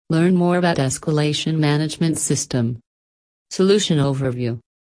Learn more about Escalation Management System. Solution Overview.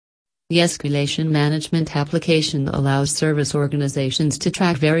 The Escalation Management application allows service organizations to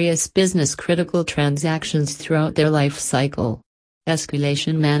track various business-critical transactions throughout their life cycle.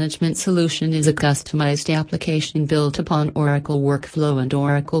 Escalation Management Solution is a customized application built upon Oracle Workflow and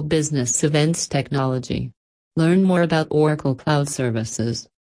Oracle Business Events technology. Learn more about Oracle Cloud Services.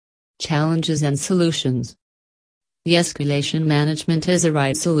 Challenges and solutions. The Escalation Management is a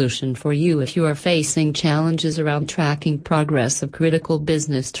right solution for you if you are facing challenges around tracking progress of critical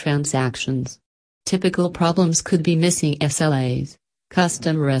business transactions. Typical problems could be missing SLAs,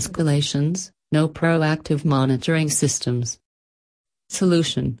 customer escalations, no proactive monitoring systems.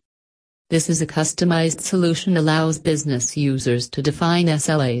 Solution. This is a customized solution allows business users to define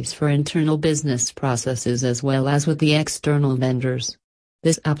SLAs for internal business processes as well as with the external vendors.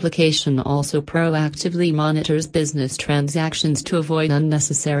 This application also proactively monitors business transactions to avoid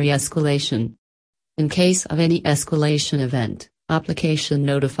unnecessary escalation. In case of any escalation event, application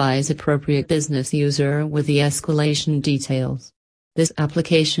notifies appropriate business user with the escalation details. This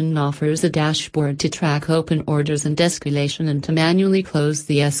application offers a dashboard to track open orders and escalation and to manually close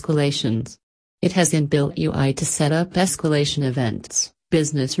the escalations. It has inbuilt UI to set up escalation events,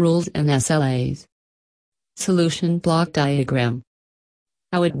 business rules and SLAs. Solution block diagram.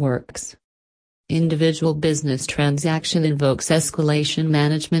 How it works. Individual business transaction invokes Escalation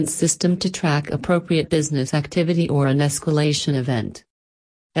Management System to track appropriate business activity or an escalation event.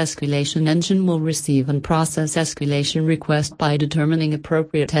 Escalation engine will receive and process escalation request by determining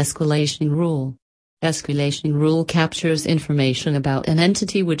appropriate escalation rule. Escalation rule captures information about an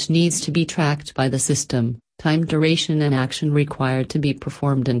entity which needs to be tracked by the system, time duration and action required to be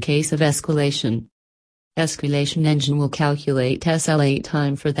performed in case of escalation. Escalation engine will calculate SLA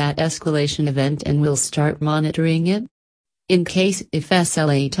time for that escalation event and will start monitoring it. In case if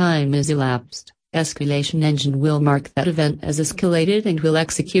SLA time is elapsed, Escalation engine will mark that event as escalated and will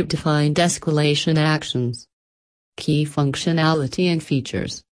execute defined escalation actions. Key functionality and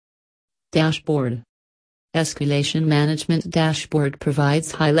features. Dashboard. Escalation Management Dashboard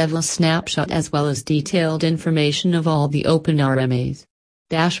provides high-level snapshot as well as detailed information of all the open RMAs.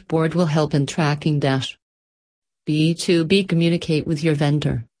 Dashboard will help in tracking B2B communicate with your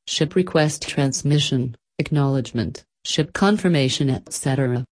vendor, ship request transmission, acknowledgement, ship confirmation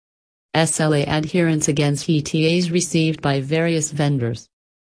etc. SLA adherence against ETAs received by various vendors.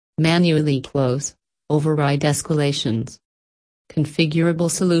 Manually close, override escalations.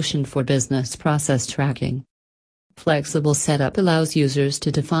 Configurable solution for business process tracking. Flexible setup allows users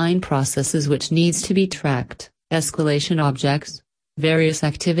to define processes which needs to be tracked, escalation objects, various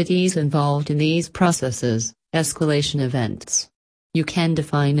activities involved in these processes, escalation events. You can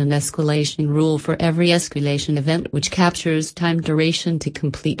define an escalation rule for every escalation event which captures time duration to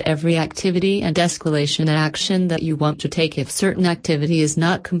complete every activity and escalation action that you want to take if certain activity is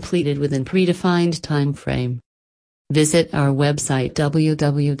not completed within predefined time frame. Visit our website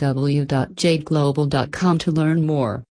www.jadeglobal.com to learn more.